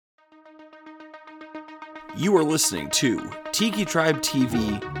You are listening to Tiki Tribe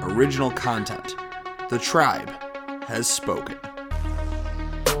TV original content. The tribe has spoken.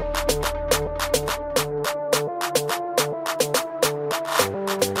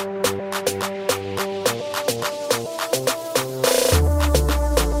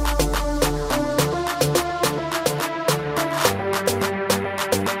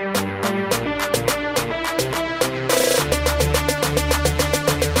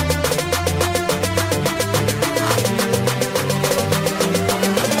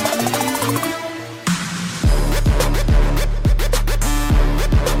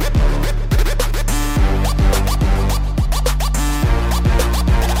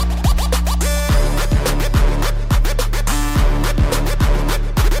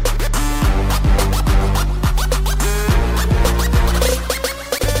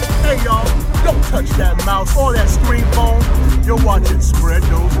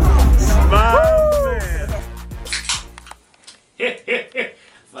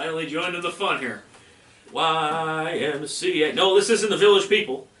 YMCA. No, this isn't the Village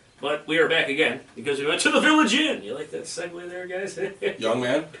People, but we are back again because we went to the Village Inn. You like that segue there, guys? Young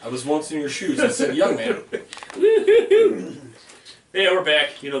man, I was once in your shoes. I said, young man. Yeah, we're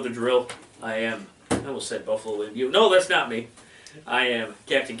back. You know the drill. I almost said Buffalo Wing Beaut. No, that's not me. I am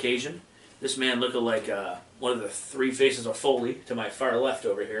Captain Cajun. This man looking like one of the three faces of Foley to my far left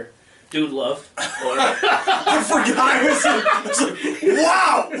over here. Dude Love. I forgot. I was like,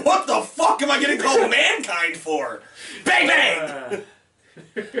 wow, what the fuck am I getting called mankind for? Bang, bang!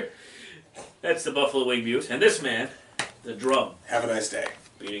 That's the Buffalo Wing Beaut. And this man, the drum. Have a nice day.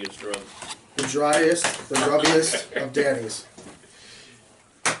 Beating his drum. The driest, the rubbiest of daddies.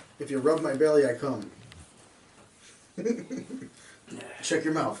 If you rub my belly, I come. Check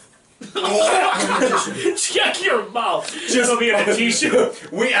your mouth. Check your mouth. Just be on a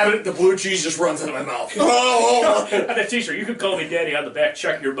t-shirt. We edit the blue cheese just runs out of my mouth. On a t-shirt, you can call me daddy on the back.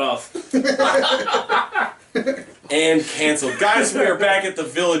 Check your mouth. And canceled. Guys, we are back at the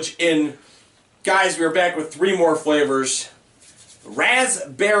Village Inn. Guys, we are back with 3 more flavors.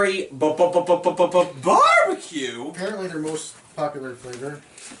 Raspberry barbecue. Apparently their most popular flavor.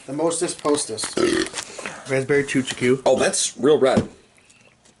 The mostest postest. Raspberry choo-choo. Oh, that's real red.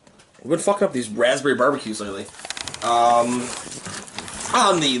 We've been fucking up these raspberry barbecues lately. On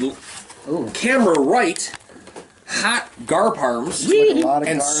the camera right, hot gar parms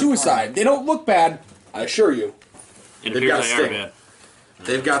and suicide. They don't look bad, I assure you. It They've got appears they are sting. bad.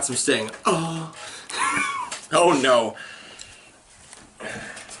 They've got some sting. Oh, oh no.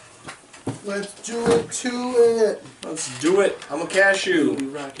 Let's do it to it. Let's do it. I'm a cashew. We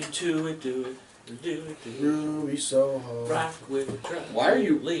rockin' to it, do it. Do it, do it. Ruby Soho. Rock with it, try. Why are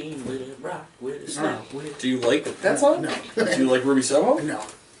you lean with it, rock with it, snap with it? Do you like that song? No. Do you like Ruby Soho? No.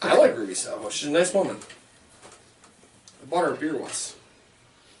 I like Ruby Soho. She's a nice woman. I bought her a beer once.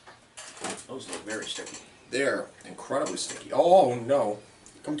 Those look very sticky. They're incredibly sticky. Oh no.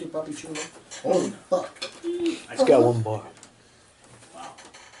 Come to Papi Chulo. Oh, fuck. I just got one bar. Wow.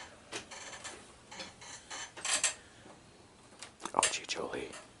 Oh, gee, Jolie.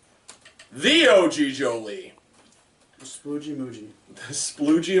 The OG Jolie. The Sploogie Moogie. The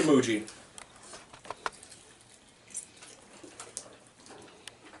Sploogie Emoji.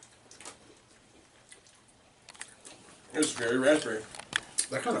 It's very raspberry.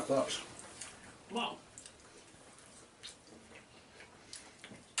 That kind of fucks. Wow.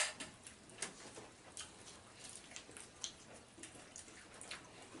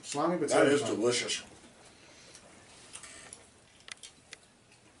 Slimy but That is satisfying. delicious.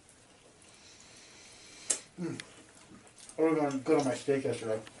 I was going good on my steak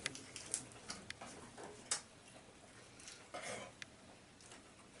yesterday.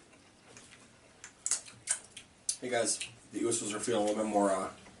 Hey guys, the oozes are feeling a little bit more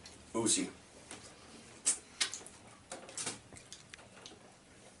oozy.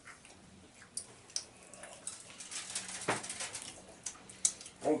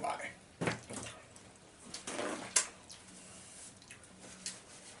 Oh my.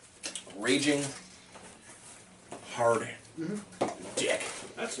 Raging hard dick.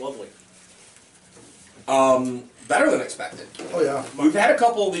 That's lovely. Better than expected. Oh, yeah. We've had a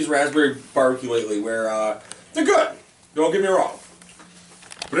couple of these raspberry barbecue lately where they're good. Don't get me wrong.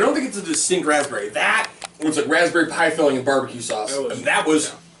 But I don't think it's a distinct raspberry. That was like raspberry pie filling and barbecue sauce. And that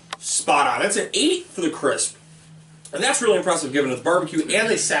was spot on. That's an 8 for the crisp. And that's really impressive given it's barbecue and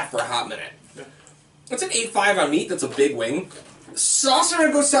they sat for a hot minute. That's an 8.5 on meat. That's a big wing. Sauce, I'm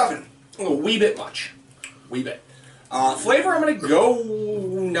going to go 7. A wee bit much. Wee bit. Flavor, I'm going to go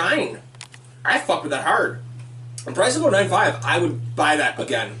 9. I fuck with that hard. And price will go 9.5. I would buy that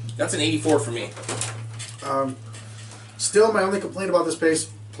again. That's an 84 for me. Still, my only complaint about this place.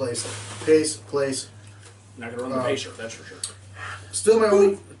 Not gonna run the pacer, that's for sure. Still, my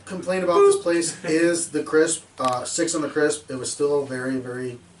only complaint about this place is the crisp. 6 on the crisp. It was still very,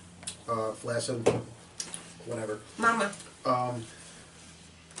 very flaccid. Whatever. Mama.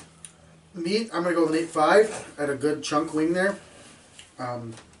 Meat, I'm gonna go with an 8.5. I had a good chunk wing there.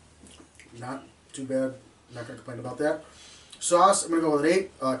 Not too bad. Not gonna complain about that. Sauce, I'm gonna go with an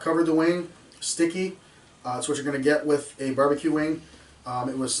 8. Covered the wing, sticky. That's what you're gonna get with a barbecue wing.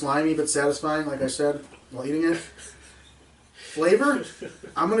 It was slimy but satisfying, like I said while eating it. Flavor,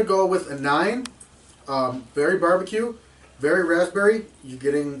 I'm gonna go with a 9. Very barbecue, very raspberry. You're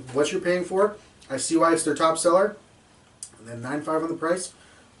getting what you're paying for. I see why it's their top seller. And then 9.5 on the price.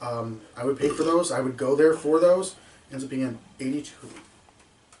 I would pay for those. I would go there for those. Ends up being an 82.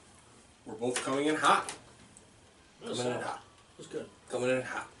 We're both coming in hot. That Coming in hot. was good. Coming in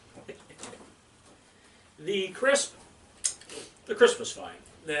hot. The crisp was fine.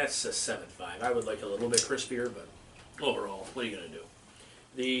 That's a 7.5. I would like a little bit crispier, but overall, what are you gonna do?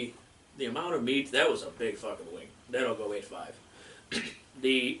 The amount of meat, that was a big fucking wing. That'll go 8.5.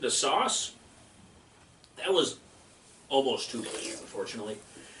 The sauce, that was almost too much, unfortunately.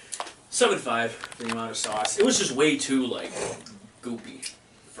 7.5 for the amount of sauce. It was just way too like goopy,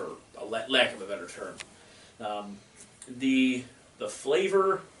 for a lack of a better term. The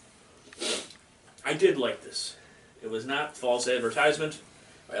flavor, I did like this. It was not false advertisement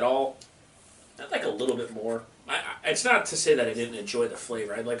at all. I'd like a little bit more. It's not to say that I didn't enjoy the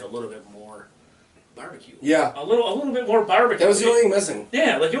flavor. I'd like a little bit more barbecue. Yeah. A little bit more barbecue. That was the only thing missing.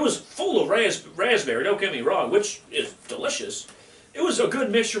 Yeah, like it was full of raspberry. Don't get me wrong, which is delicious. It was a good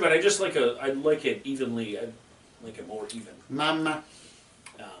mixture, but I just like I like it evenly. I like it more even. Mama.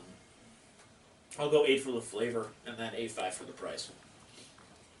 I'll go 8 for the flavor, and then 8.5 for the price.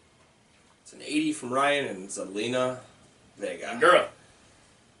 It's an 80 from Ryan, and it's a Lena Vega. Girl.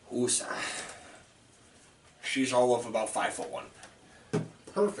 Usa. She's all of about 5'1".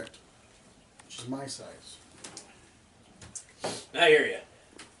 Perfect. Which is my size. I hear you.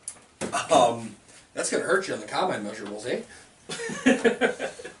 That's gonna hurt you on the combine measurables, eh?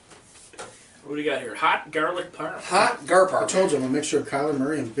 What do you got here? Hot garlic parm. Hot gar I parm. told you I'm a mixture of Kyler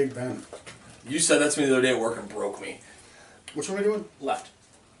Murray and Big Ben. You said that to me the other day at work and broke me. Which one are we doing? Left.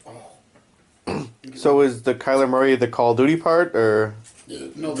 Oh. So is the Kyler Murray the Call of Duty part, or?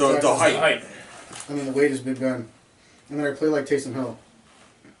 No, The height. Height. I mean, the weight is Big Ben. And then I play like Taysom Hill.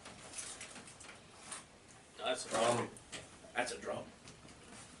 No, that's a drum. That's a drum.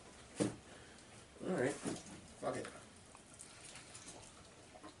 Alright. Fuck it.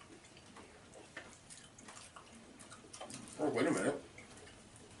 Oh, wait a minute.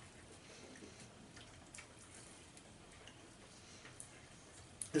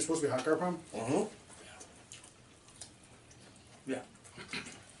 You're supposed to be hot gar palm? Mm-hmm. Yeah.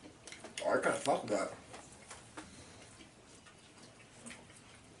 Oh, I kind of fuck with that.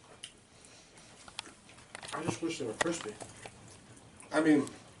 I just wish they were crispy. I mean,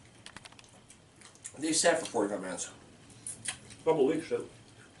 they sat for 45 minutes. Couple weeks, so.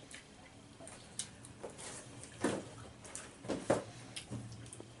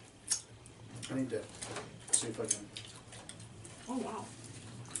 I need to see if I can. Oh, wow.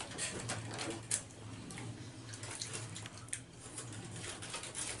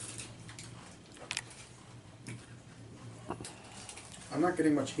 I'm not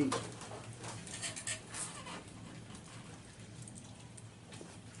getting much heat.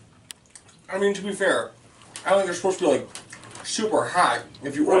 I mean, to be fair, I don't think they're supposed to be like super hot.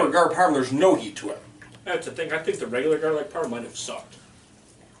 If you order gar parm, there's no heat to it. That's the thing. I think the regular garlic parm might have sucked.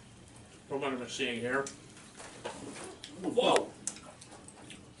 From what I'm seeing here. Whoa.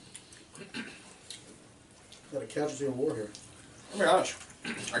 Got a casualty of war here. Oh my gosh.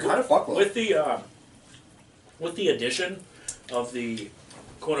 I kind of fuck with it. With the addition of the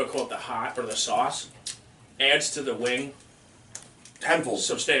quote unquote the hot or the sauce, adds to the wing Tenfold.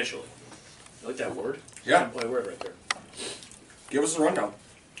 substantially. You like that word? Yeah. Play word right there. Give us a rundown.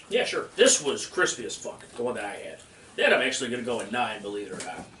 Yeah, sure. This was crispy as fuck, the one that I had. That I'm actually going to go at 9, believe it or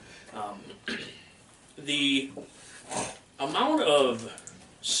not. The amount of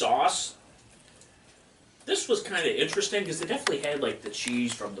sauce, this was kind of interesting because they definitely had like the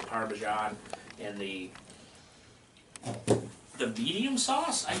cheese from the Parmesan and the medium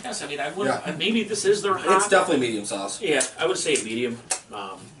sauce, I guess. I mean, I would maybe this is their hot. It's definitely medium sauce. Yeah, I would say medium.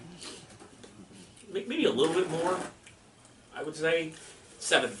 Maybe a little bit more. I would say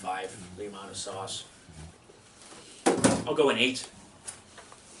 7.5, the amount of sauce. I'll go an 8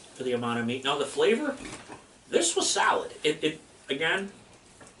 for the amount of meat. Now the flavor, this was solid. It again,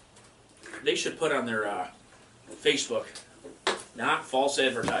 they should put on their Facebook, not false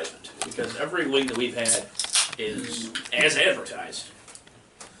advertisement, because every wing that we've had is as advertised.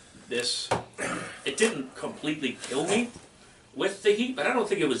 It didn't completely kill me with the heat, but I don't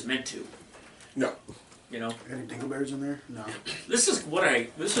think it was meant to. No. You know. Any dingleberries in there? No. This is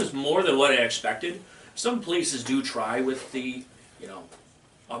more than what I expected. Some places do try with the,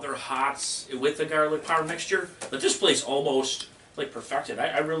 other hots with the garlic parm mixture, but this place almost like perfected.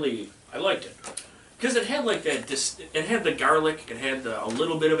 I liked it because it had like that. It had the garlic. It had a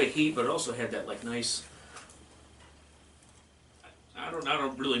little bit of a heat, but it also had that like nice. I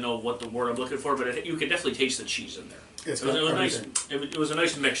don't really know what the word I'm looking for, but you could definitely taste the cheese in there. It was nice. It was a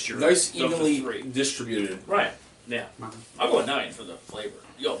nice mixture. Nice, evenly distributed. Right. Yeah. I'll go with 9 for the flavor.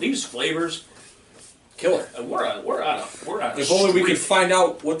 Yo, these flavors, killer. We're on a If only we could find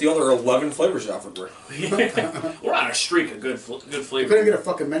out what the other 11 flavors offered were. We're on a streak of good flavor. We couldn't get a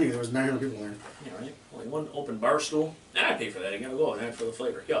fucking menu. There was 900 people there. Yeah, right. Only one open bar stool. And I pay for that again. I'll go and for the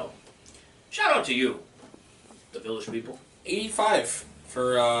flavor. Yo, shout out to you, the village people. 85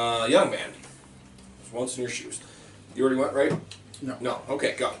 for young man. Once in your shoes. You already went, right? No. No.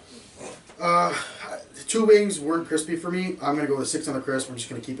 Okay, go. The 2 wings weren't crispy for me. I'm gonna go with 6 on the crisp. I'm just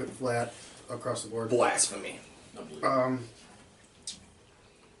gonna keep it flat across the board. Blasphemy.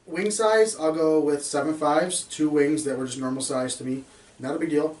 Wing size, I'll go with 7.5s. 2 wings that were just normal size to me. Not a big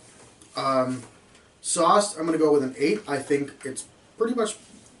deal. Sauce, I'm gonna go with an 8. I think it's pretty much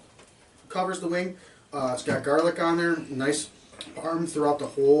covers the wing. It's got garlic on there. Nice parm throughout the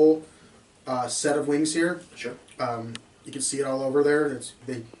whole set of wings here. Sure. You can see it all over there.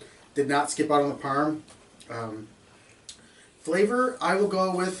 They did not skip out on the parm. Flavor, I will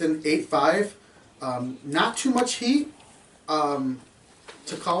go with an 8.5. Not too much heat to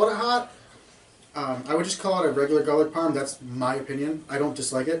call it a hot. I would just call it a regular garlic parm. That's my opinion. I don't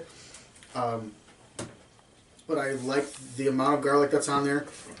dislike it. But I like the amount of garlic that's on there.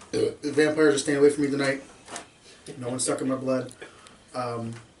 The vampires are staying away from me tonight. No one's stuck in my blood.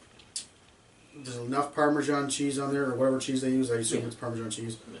 There's enough Parmesan cheese on there, or whatever cheese they use. I assume it's Parmesan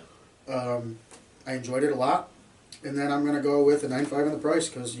cheese. I enjoyed it a lot. And then I'm going to go with a 9.5 on the price,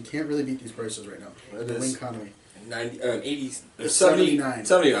 because you can't really beat these prices right now. The wing economy. 79.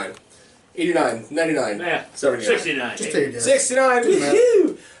 79. 89. 99. Yeah. 79. 69. Just take it. 69.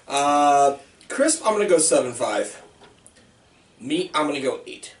 Woohoo! Crisp, I'm going to go 7.5. Meat, I'm going to go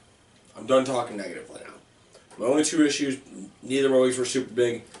 8. I'm done talking negatively now. My only 2 issues, neither of these were super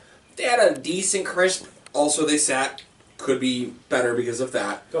big. They had a decent crisp. Also, they sat. Could be better because of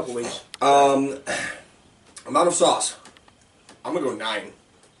that. Couple weeks. Amount of sauce. I'm going to go 9.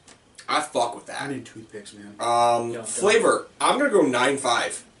 I fuck with that. I need toothpicks, man. Flavor, I'm going to go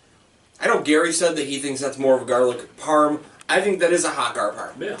 9.5. I know Gary said that he thinks that's more of a garlic parm. I think that is a hot gar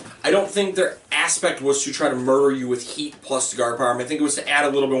parm. Yeah. I don't think their aspect was to try to murder you with heat plus the gar parm. I think it was to add a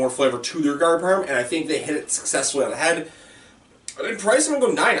little bit more flavor to their gar parm, and I think they hit it successfully on the head. In price, I'm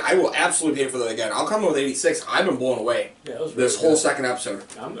going to go 9. I will absolutely pay for that again. I'll come in with 86. I've been blown away this whole second episode.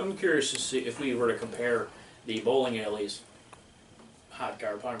 I'm curious to see if we were to compare the bowling alleys hot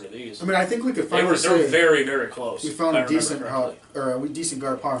gar parm to these. I mean, I think we could They're finally say very, very close. we found if I a decent remember correctly. decent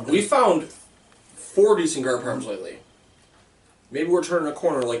gar parm. We found 4 decent gar parms lately. Maybe we're turning a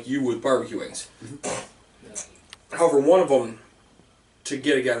corner like you with barbecue wings. However, one of them, to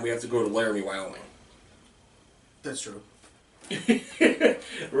get again, we have to go to Laramie, Wyoming. That's true.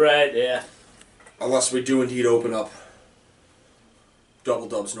 Right, yeah. Unless we do indeed open up Double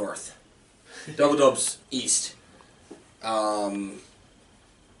Dubs North. Double Dubs East.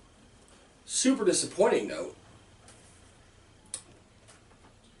 Super disappointing note.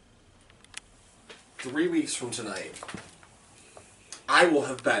 3 weeks from tonight, I will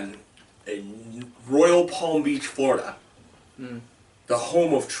have been in Royal Palm Beach, Florida. The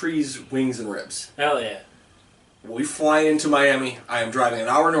home of Trees, Wings, and Ribs. Hell yeah. We fly into Miami. I am driving an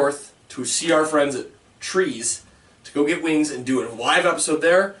hour north to see our friends at Trees to go get wings and do a live episode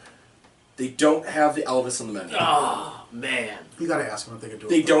there. They don't have the Elvis on the menu. Oh, man. You gotta ask them if they could do it.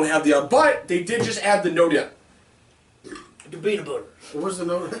 They don't have the but they did just add the no dip. The peanut butter. What was the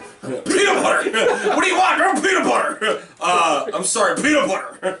note? Peanut butter! What do you want? No peanut butter! I'm sorry, peanut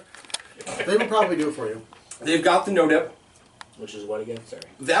butter! They would probably do it for you. They've got the no dip. Which is what again? Sorry.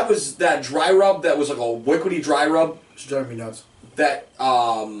 That was that dry rub that was like a liquidy dry rub. It's driving me nuts. That,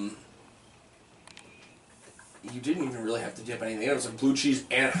 you didn't even really have to dip anything. It was like blue cheese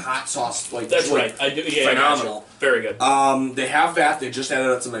and hot sauce. Like That's like, right. I do, yeah, phenomenal. Gotcha. Very good. They have that. They just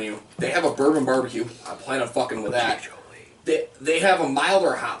added it to the menu. They have a bourbon barbecue. I plan on fucking with that. They have a mild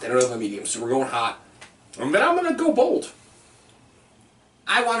or hot. They don't have a medium, so we're going hot. And then I'm going to go bold.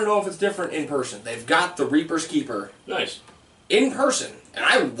 I want to know if it's different in person. They've got the Reaper's Keeper Nice. in person, and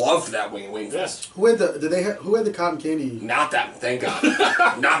I loved that wing at Wing Fest. Yes. Who had the cotton candy? Not that one, thank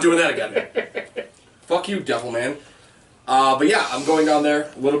God. Not doing that again. Fuck you, Devil Man. But yeah, I'm going down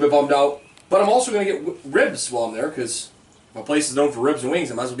there, a little bit bummed out. But I'm also going to get ribs while I'm there, because my place is known for ribs and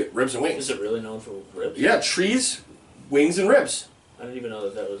wings. I might as well get ribs and wings. Is it really known for ribs? Yeah, trees, wings, and ribs. I didn't even know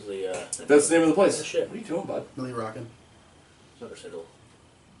that was the. That's the name of the place. Oh, shit. What are you doing, bud? Millie Rockin'. It's understandable.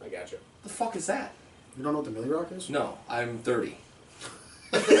 I got you. The fuck is that? You don't know what the Millie Rock is? No, I'm 30.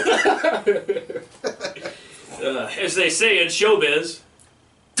 As they say in showbiz.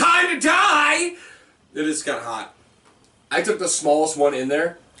 Time to die! It is kind of hot. I took the smallest one in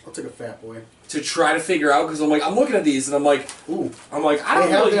there I'll take a fat boy. to try to figure out, because I'm like, I'm looking at these and I'm like, Ooh. I don't They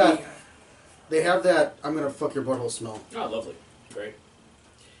have really... that. They have that. I'm gonna fuck your butthole smell. Oh, lovely. Great.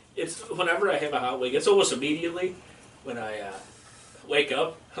 It's whenever I have a hot wing, it's almost immediately when I wake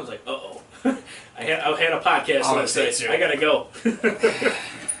up, I was like, uh-oh. I had a podcast last night. I gotta go.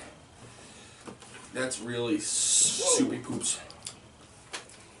 That's really soupy poops.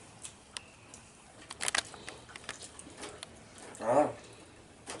 Ah.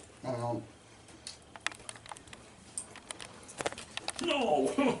 Oh,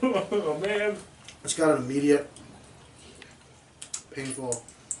 No. Oh, man. it's got an immediate, painful.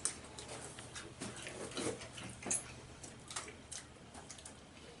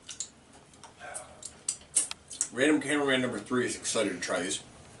 Random cameraman number 3 is excited to try these.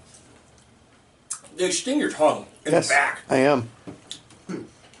 They sting your tongue in the back. I am.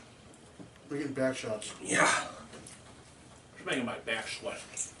 We're getting back shots. Yeah. It's making my back sweat.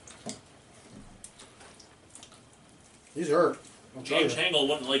 These hurt. I'll tell James you. Hangle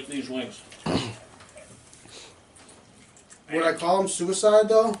wouldn't like these wings. Would I call them suicide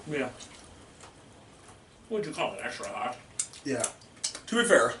though? Yeah. What'd you call it? Extra hot? Yeah. To be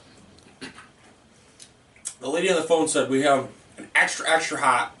fair, the lady on the phone said we have an extra, extra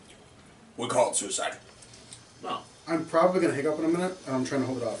hot. We call it suicide. No. I'm probably gonna hiccup in a minute, and I'm trying to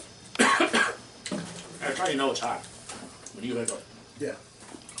hold it off. That's how you know it's hot. When you hiccup. Yeah.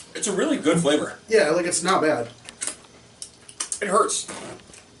 It's a really good flavor. Yeah, like it's not bad. It hurts.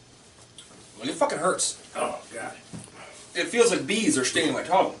 Like, it fucking hurts. Oh, God. It feels like bees are stinging my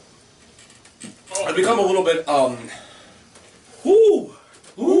tongue. Oh, I've become a little bit, Ooh!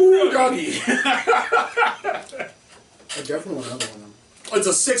 ooh, doggy. I definitely want another one. Then. It's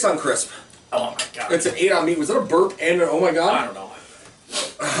a 6 on crisp. Oh, my God. It's an 8 on meat. Was that a burp and an oh my I god? don't know.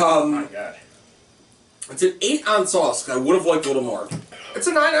 Oh, my God. It's an 8 on sauce. I would have liked a little more. It's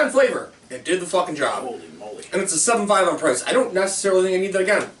a 9 on flavor. It did the fucking job. Holy moly. And it's a 7.5 on price. I don't necessarily think I need that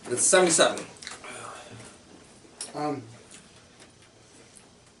again. It's 77. I'll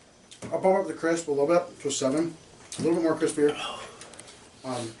bump up the crisp a little bit to a 7. A little bit more crispier.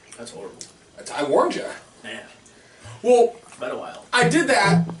 That's horrible. I warned you. Man. Well, It's been a while. I did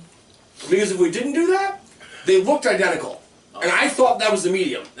that because if we didn't do that, they looked identical. And I thought that was the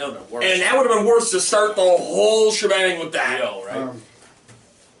medium. No, worse. And that would have been worse to start the whole shebang with that. Yo, right?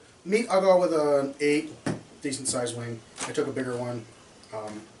 Meat, I'll go with an 8. Decent sized wing. I took a bigger one.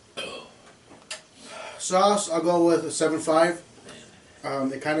 Sauce, I'll go with a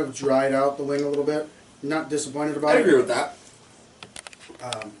 7.5. It kind of dried out the wing a little bit. Not disappointed about I it. agree with that.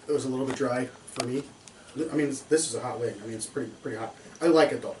 It was a little bit dry for me. I mean, this is a hot wing. I mean, it's pretty hot. I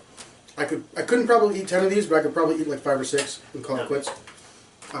like it though. I couldn't probably eat 10 of these, but I could probably eat like 5 or 6 and call it quits.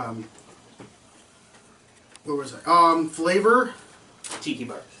 What was that? Flavor. Tiki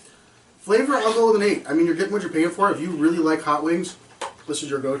bar. Flavor, I'll go with an 8. I mean, you're getting what you're paying for. If you really like hot wings, this is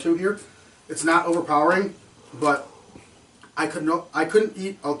your go-to here. It's not overpowering, but I couldn't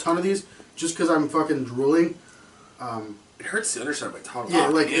eat a ton of these just because I'm fucking drooling. It hurts the underside of my tongue. Yeah,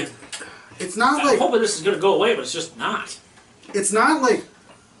 Oh, like man. it's not I'm like hoping this is going to go away, but it's just not. it's not like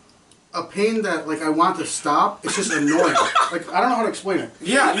a pain that like I want to stop. It's just annoying. Like I don't know how to explain it.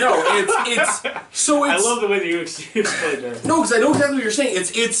 Yeah, no, it's so I it's. love the way that you explained that. No, because I know exactly what you're saying.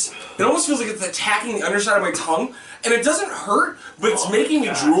 It almost feels like it's attacking the underside of my tongue, and it doesn't hurt, but it's making me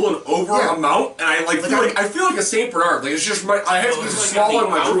drool an over amount, and I feel like a Saint Bernard. Like it's just I have to It's swallow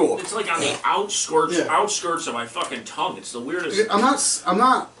my drool. It's like on the outskirts of my fucking tongue. It's the weirdest. I'm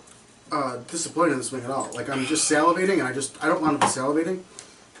not disappointed in this wing at all. Like I'm just salivating, and I don't want to be salivating.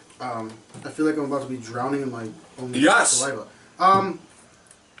 I feel like I'm about to be drowning in my own saliva.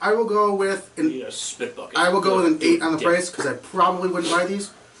 I will go with an. You need a spit bucket. I will go with an 8 on the price because I probably wouldn't buy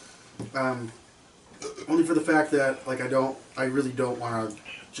these. Only for the fact that like I really don't want to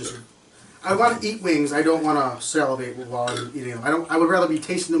just. I want to eat wings. I don't want to salivate while I'm eating them. I would rather be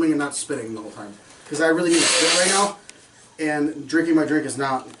tasting the wing and not spitting the whole time because I really need to spit right now. And drinking my drink is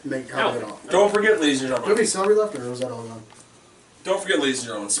not helping at all. Don't forget, ladies and Do you have gentlemen. any celery left, or was that all gone? Don't forget, ladies and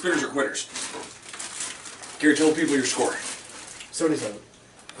gentlemen. Spitters are quitters. Gary, tell people your score. 77.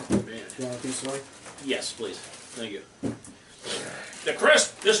 Man. You want a piece of celery? Yes, please. Thank you. The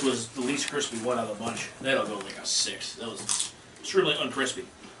crisp, this was the least crispy one out of the bunch. That'll go like a 6. That was extremely uncrispy.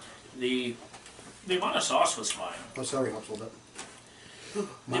 The amount of sauce was fine. Oh, celery helps a little bit.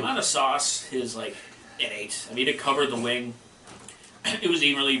 The amount of sauce is like an 8. I mean, it covered the wing. It was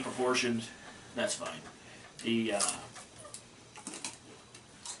evenly proportioned. That's fine. The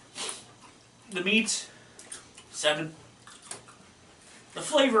meat, 7. The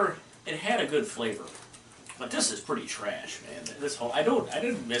flavor, it had a good flavor. But this is pretty trash, man. This whole I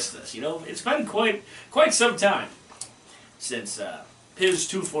didn't miss this. You know, it's been quite some time since Piz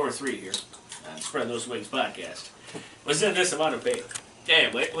 243 here, Spread Those Wings podcast, was in this amount of bait.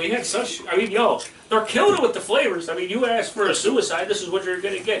 Damn, we had such. I mean, they're killing it with the flavors. I mean, you ask for a suicide, this is what you're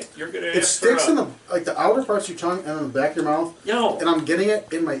gonna get. You're gonna. It sticks in the outer parts of your tongue and in the back of your mouth. And I'm getting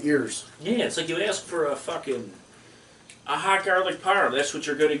it in my ears. Yeah, it's like you ask for a hot garlic parm, that's what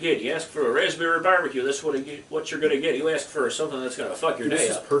you're going to get. You ask for a raspberry barbecue, that's what you're going to get. You ask for something that's going to fuck your day up.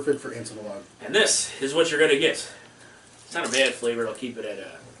 This is perfect for Antelope. And this is what you're going to get. It's not a bad flavor. I'll keep it at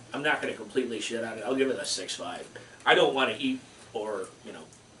I'm not going to completely shit on it. I'll give it a 6.5. I don't want to eat or,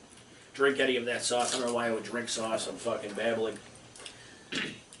 drink any of that sauce. I don't know why I would drink sauce. I'm fucking babbling.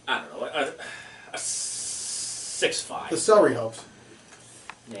 I don't know. A 6.5. The celery helps.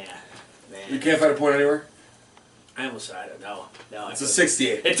 Yeah. Man. You can't find a point anywhere? I almost had it. No. It's a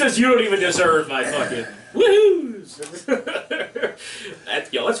 68. It's just you don't even deserve my fucking woohoos.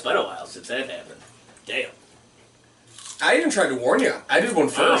 It's been a while since that happened. Damn. I even tried to warn you. I did one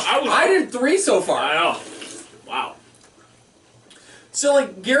first. I did 3 so far. I know. Wow. So,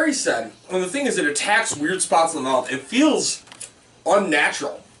 like Gary said, the thing is, it attacks weird spots in the mouth. It feels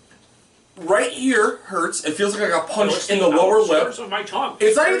unnatural. Right here hurts. It feels like I got punched in the lower lip. Of my tongue.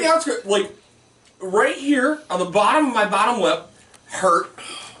 It's not even the outskirts. Like, right here on the bottom of my bottom lip hurt.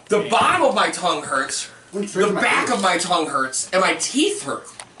 The bottom of my tongue hurts. The back of my tongue hurts. And my teeth hurt.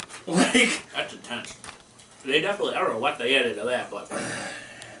 Like, that's intense. They definitely, I don't know what they added to that, but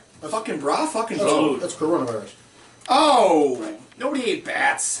fucking bra, fucking food. That's coronavirus. Oh, nobody ate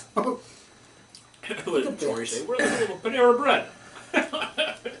bats. What did Tori say? We're a little Panera Bread.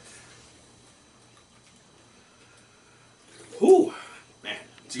 Ooh, man.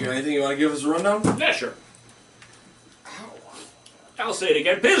 Do you have anything you want to give us a rundown? Yeah, sure. I'll say it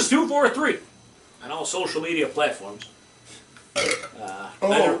again. Biz243 on all social media platforms.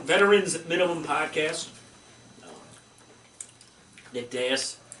 Veterans Minimum Podcast. Nick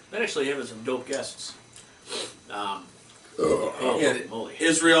Diaz. Been actually having some dope guests. Holy.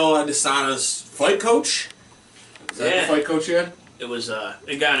 Israel Adesana's fight coach. Is that the fight coach you had? It was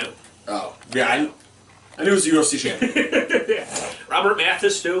Ngannou. Oh, yeah. I knew it was the UFC champion. Yeah. Robert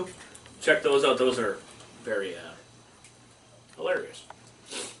Mathis, too. Check those out. Those are very hilarious.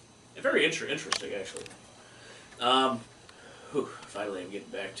 And very interesting, actually. Finally, I'm getting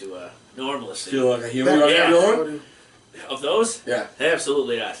back to normalcy. Feel like a human on everyone? Of those? Yeah.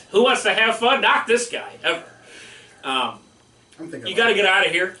 Absolutely not. Who wants to have fun? Not this guy, ever. You got to get out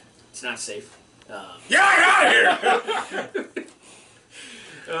of here. It's not safe. Get out of here!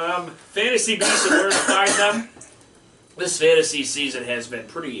 Fantasy Beasts and where to find them. This fantasy season has been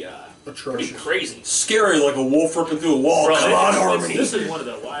pretty crazy. Scary like a wolf ripping through a wall. Bro, Come on, Harmony. This is one of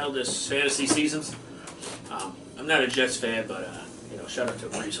the wildest fantasy seasons. I'm not a Jets fan, but shout out to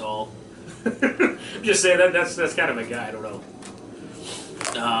Brees Hall. Just saying that's kind of a guy. I don't know.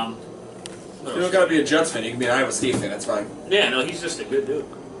 You don't gotta be a Jets fan. You can be an Iowa State fan. That's fine. Yeah, no, he's just a good dude.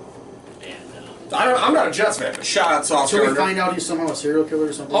 And I'm not a Jets fan, but shout out Sauce Until we find out he's somehow a serial killer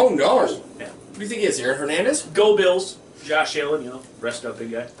or something. Oh no! Yeah. What do you think he is, Aaron Hernandez? Go Bills. Josh Allen, rest up, big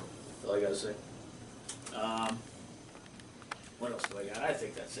guy. That's all I gotta say. What else do I got? I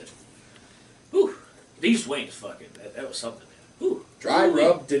think that's it. Whew. These wings, fucking, that was something, man. Whew. Dry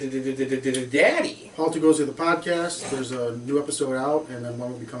rub, daddy. Halt to Goes to the podcast. There's a new episode out, and then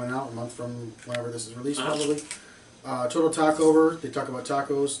one will be coming out a month from whenever this is released, probably. Total Talkover. They talk about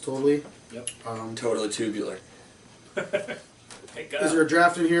tacos, totally. Yep. Totally tubular. Is there a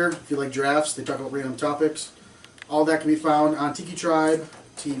draft in here? If you like drafts, they talk about random topics. All that can be found on Tiki Tribe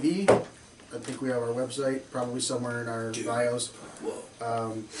TV. I think we have our website, probably somewhere in our bios.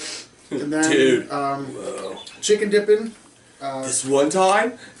 Whoa. And then chicken dipping. This one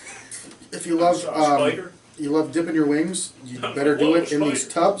time? If you love dipping your wings, you better do it in these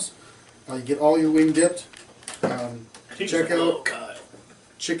tubs. You get all your wing dipped. Check out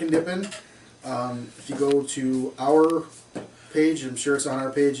chicken dipping. If you go to our page, I'm sure it's on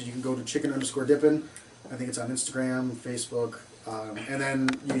our page, you can go to chicken_dippin'. I think it's on Instagram, Facebook, and then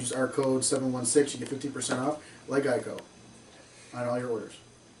use our code 716. You get 50% off, like Geico, on all your orders.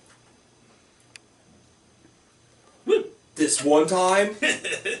 This one time,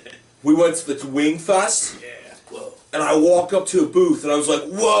 we went to the Wing Fest. Yeah. Whoa. And I walked up to a booth and I was like,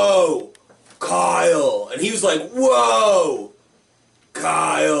 "Whoa, Kyle!" And he was like, "Whoa,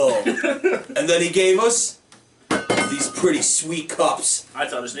 Kyle!" And then he gave us these pretty sweet cups. I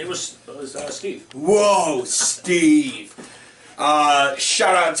thought his name was Steve. Whoa, Steve!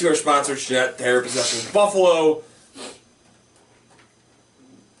 Shout out to our sponsor, Jeanette, the hair possession of Buffalo.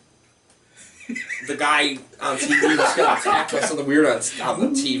 The guy on TV just got attacked by something weird on the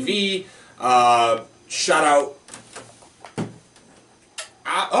TV. Shout out.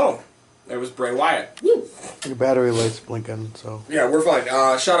 Oh, there was Bray Wyatt. Woo. Your battery light's blinking, so. Yeah, we're fine.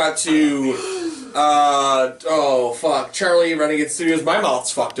 Shout out to. Oh, fuck. Charlie, Renegade Studios. My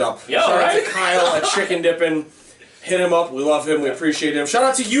mouth's fucked up. Yeah, Shout out right? to Kyle at Chicken Dippin'. Hit him up. We love him. We appreciate him. Shout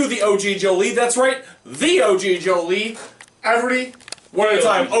out to you, the OG Jolie. That's right. The OG Jolie. Everybody, one at a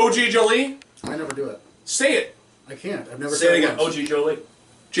time. OG Jolie. I never do it. Say it. I can't. I've never Say said it again. once. OG Jolie.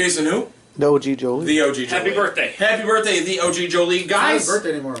 Jason who? The OG Jolie. The OG Jolie. Happy birthday. Happy birthday, the OG Jolie. It's not Guys, his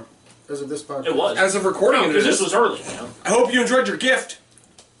birthday anymore, as of this podcast. It was. as of recording because this, this was early. You know? I hope you enjoyed your gift.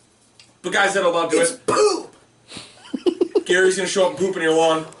 But guys, that'll about do it. Poop! Gary's gonna show up and poop in your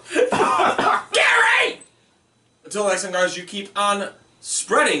lawn. Gary! Until next time, guys, you keep on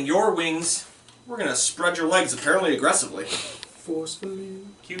spreading your wings. We're gonna spread your legs, apparently aggressively. Forcefully.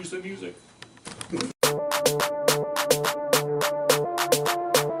 Cues the music.